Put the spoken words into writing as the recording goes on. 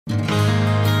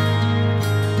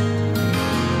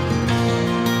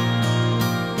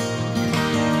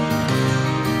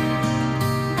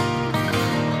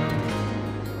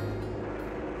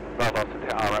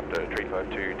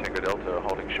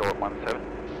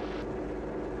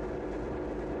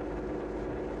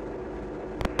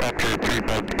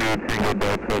352 Tango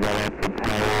Delta, that answer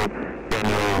tower,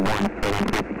 runway 17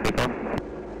 clear for takeoff.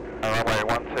 Runway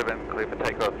 17 clear for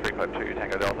takeoff, 352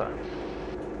 Tango Delta.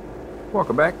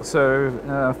 Welcome back.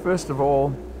 So first of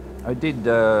all, I did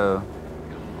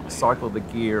cycle the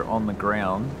gear on the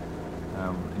ground,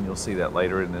 and you'll see that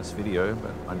later in this video,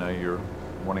 but I know you're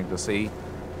wanting to see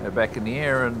back in the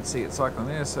air and see it cycling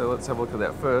there, so let's have a look at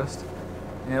that first.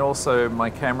 And also my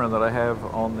camera that I have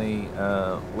on the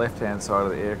left hand side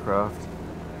of the aircraft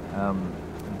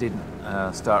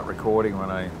didn't start recording when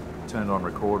I turned on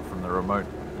record from the remote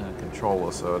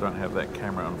controller, so I don't have that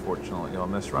camera unfortunately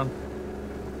on this run.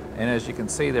 And as you can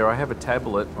see there, I have a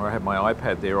tablet, or I have my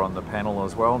iPad there on the panel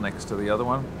as well next to the other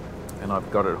one, and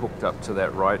I've got it hooked up to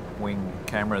that right wing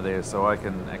camera there, so I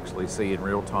can actually see in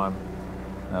real time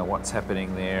what's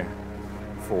happening there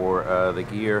for the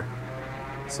gear.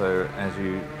 So as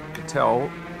you can tell,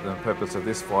 the purpose of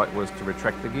this flight was to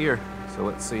retract the gear. So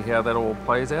let's see how that all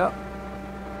plays out.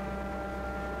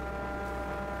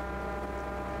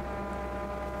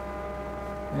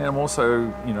 And I'm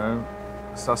also,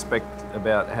 suspect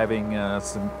about having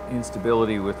some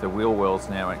instability with the wheel wells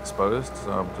now exposed,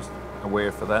 so I'm just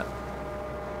aware for that.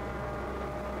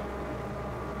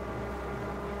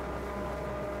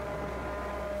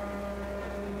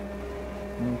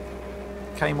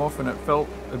 Came off and it felt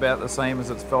about the same as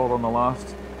it's felt on the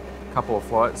last couple of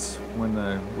flights when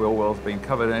the wheel well's been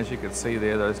covered, and as you can see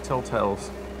there, those telltales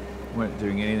weren't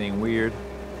doing anything weird.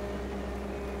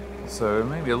 So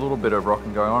maybe a little bit of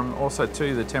rocking going on. Also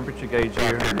too, the temperature gauge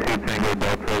here.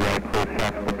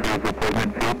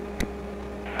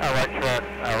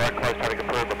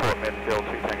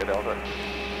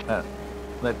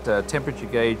 That temperature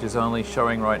gauge is only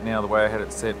showing right now the way I had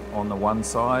it set on the one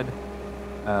side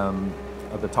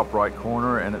of the top right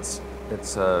corner, and it's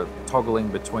toggling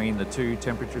between the two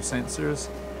temperature sensors,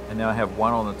 and now I have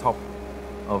one on the top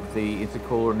of the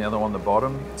intercooler and the other on the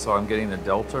bottom, so I'm getting the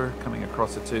delta coming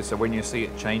across the two. So when you see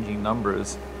it changing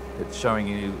numbers, it's showing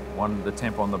you the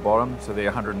temp on the bottom, so they're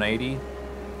 180,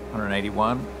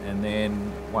 181, and then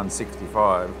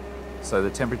 165. So the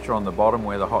temperature on the bottom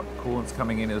where the hot coolant's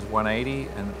coming in is 180,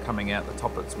 and coming out the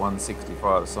top it's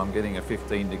 165. So I'm getting a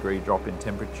 15-degree drop in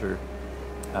temperature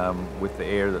with the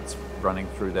air that's running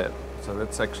through that. So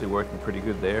that's actually working pretty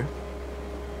good there.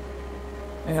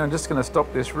 And I'm just going to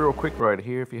stop this real quick right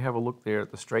here. If you have a look there at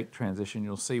the straight transition,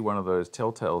 you'll see one of those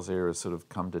telltales there has sort of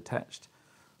come detached.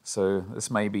 So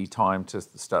this may be time to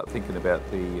start thinking about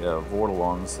the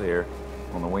vortilons there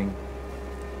on the wing.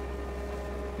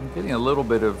 I'm getting a little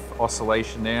bit of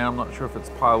oscillation there. I'm not sure if it's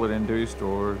pilot induced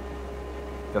or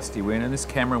gusty wind, and this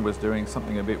camera was doing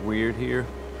something a bit weird here.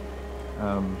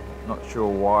 Not sure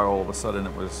why all of a sudden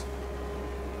it was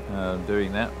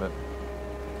doing that, but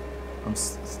I'm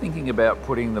thinking about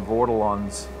putting the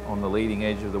vortilons on the leading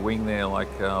edge of the wing there,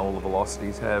 like all the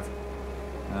velocities have.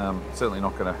 Certainly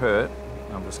not going to hurt.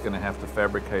 I'm just going to have to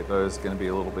fabricate those. It's going to be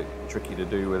a little bit tricky to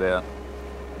do without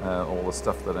all the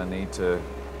stuff that I need to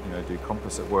do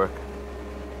composite work.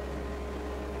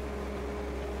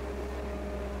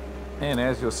 And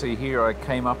as you'll see here, I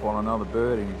came up on another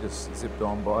bird and he just zipped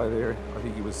on by there. I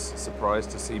think he was surprised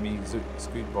to see me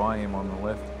scoot by him on the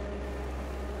left.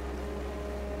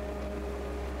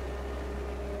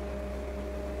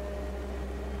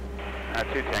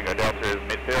 Two Tango Delta is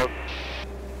midfield.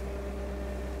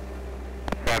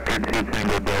 Raptor 2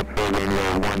 Tango Delta,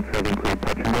 runway 17 clear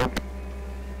touch and go.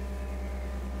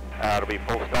 It'll be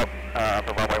full stop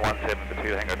for runway 17 for 2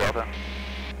 Tango Delta.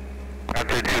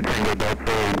 Raptor 2 Tango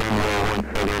Delta, runway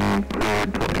 17 clear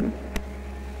to land.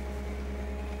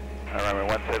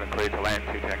 Runway 17 clear to land,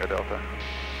 2 Tango Delta.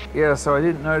 Yeah, so I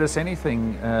didn't notice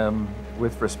anything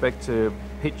with respect to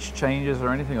pitch changes or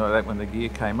anything like that when the gear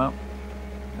came up.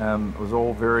 It was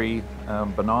all very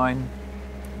benign.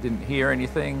 Didn't hear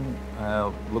anything.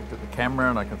 Looked at the camera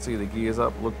and I could see the gears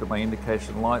up. Looked at my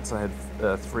indication lights. I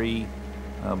had 3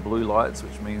 blue lights,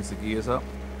 which means the gear's up.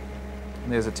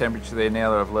 And there's a temperature there now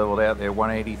that I've leveled out there,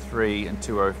 183 and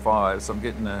 205. So I'm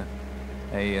getting a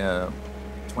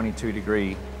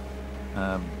 22-degree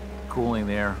cooling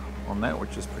there on that,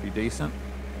 which is pretty decent.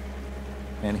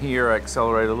 And here I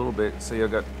accelerate a little bit. See, I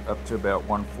got up to about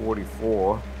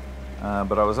 144.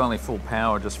 But I was only full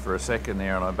power just for a second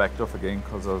there, and I backed off again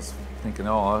because I was thinking,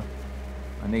 oh,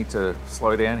 I need to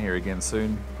slow down here again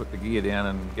soon, put the gear down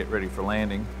and get ready for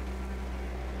landing.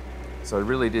 So I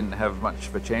really didn't have much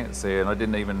of a chance there, and I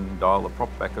didn't even dial the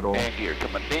prop back at all. And gear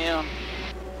coming down.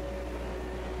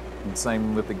 And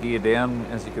same with the gear down.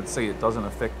 As you can see, it doesn't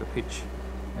affect the pitch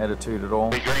attitude at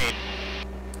all. 3 green.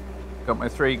 Got my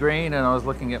 3 green, and I was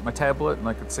looking at my tablet and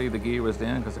I could see the gear was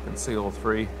down because I can see all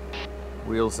 3.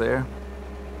 wheels there.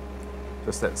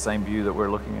 Just that same view that we're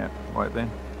looking at right then.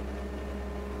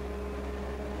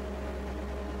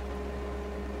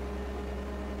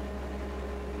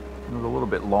 It was a little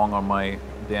bit long on my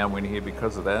downwind here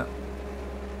because of that.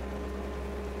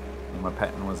 And my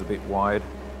pattern was a bit wide.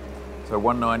 So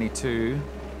 192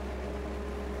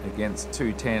 against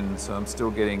 210, so I'm still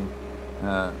getting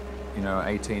you know,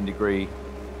 18 degree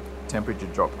temperature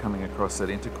drop coming across that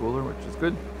intercooler, which is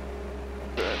good.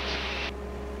 Birds.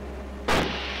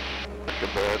 Look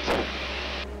at birds.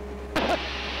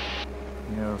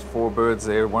 You know, there's 4 birds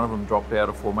there. One of them dropped out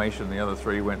of formation. The other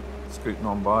 3 went scooting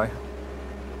on by.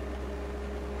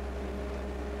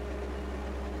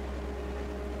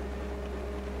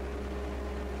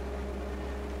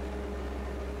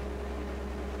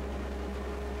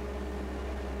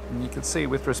 And you can see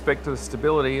with respect to the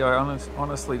stability, I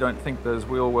honestly don't think those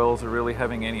wheel wells are really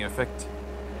having any effect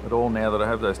at all now that I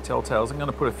have those telltales. I'm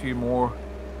going to put a few more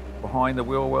behind the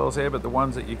wheel wells there, but the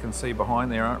ones that you can see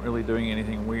behind there aren't really doing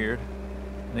anything weird.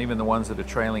 And even the ones that are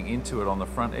trailing into it on the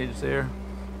front edge there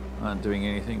aren't doing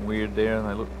anything weird there.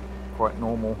 They look quite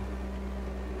normal.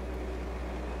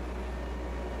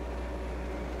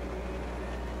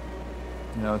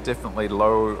 You know, definitely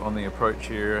low on the approach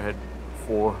here. I had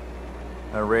 4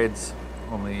 reds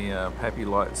on the PAPI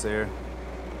lights there.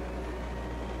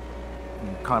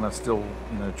 I'm kind of still,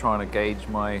 you know, trying to gauge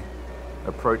my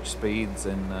approach speeds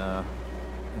and the,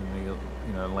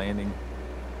 you know, landing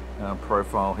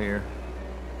profile here.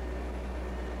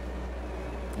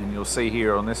 And you'll see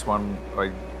here on this one,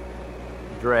 I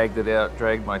dragged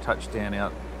my touchdown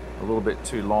out a little bit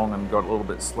too long and got a little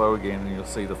bit slow again. And you'll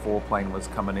see the foreplane was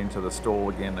coming into the stall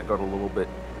again. It got a little bit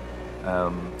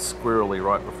squirrely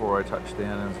right before I touched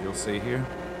down, as you'll see here.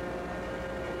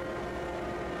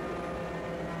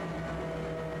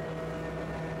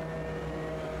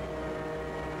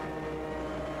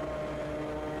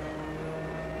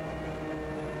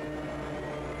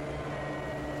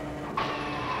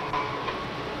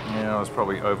 Yeah, I was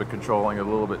probably over controlling it a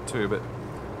little bit too, but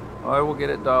I will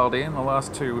get it dialed in. The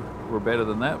last 2 were better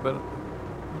than that, but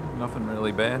nothing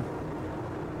really bad.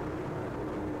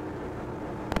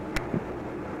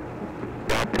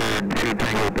 Raptor 2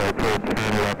 Tango Delta,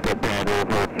 turn left at Bravo,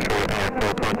 hold short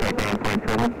full contact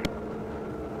 9.7.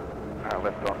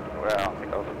 Left on, well, I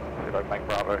think I'll see if I can make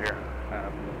Bravo here.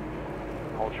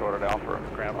 Hold short at Alpha,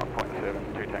 ground on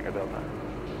 0.7, 2 Tango Delta.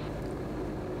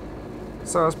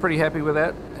 So I was pretty happy with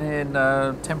that, and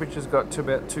temperatures got to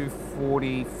about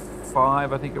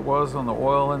 245, I think it was, on the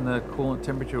oil, and the coolant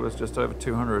temperature was just over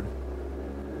 200.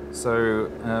 So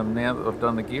now that I've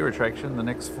done the gear retraction, the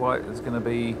next flight is going to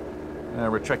be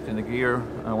retracting the gear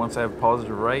once I have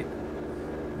positive rate,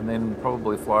 and then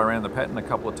probably fly around the pattern a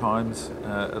couple of times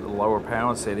at the lower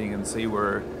power setting and see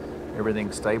where everything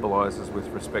stabilizes with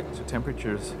respect to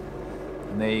temperatures.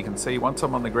 And there you can see, once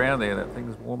I'm on the ground there, that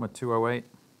thing's warm at 208.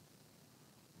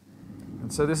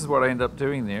 And so this is what I end up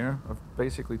doing there. I've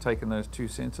basically taken those 2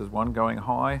 sensors, one going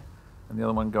high and the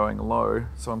other one going low.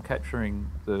 So I'm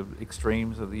capturing the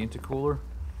extremes of the intercooler.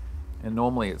 And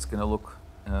normally it's going to look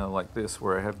like this,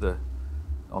 where I have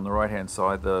on the right hand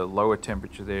side, the lower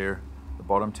temperature there, the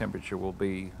bottom temperature will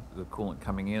be the coolant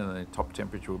coming in, and the top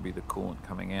temperature will be the coolant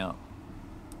coming out.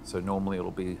 So normally it'll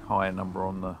be higher number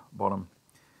on the bottom.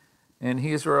 And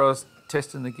here's where I was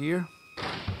testing the gear.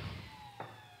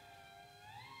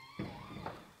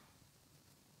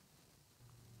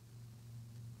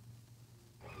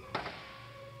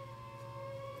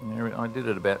 I did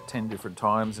it about 10 different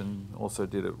times, and also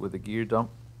did it with a gear dump.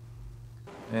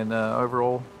 And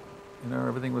overall, you know,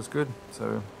 everything was good.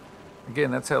 So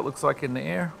again, that's how it looks like in the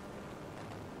air.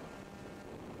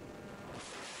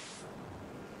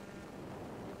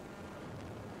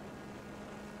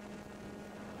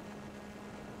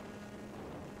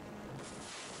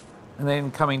 And then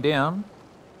coming down,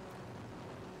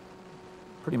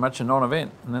 pretty much a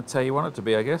non-event, and that's how you want it to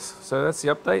be, I guess. So that's the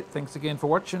update. Thanks again for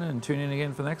watching, and tune in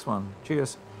again for the next one.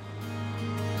 Cheers.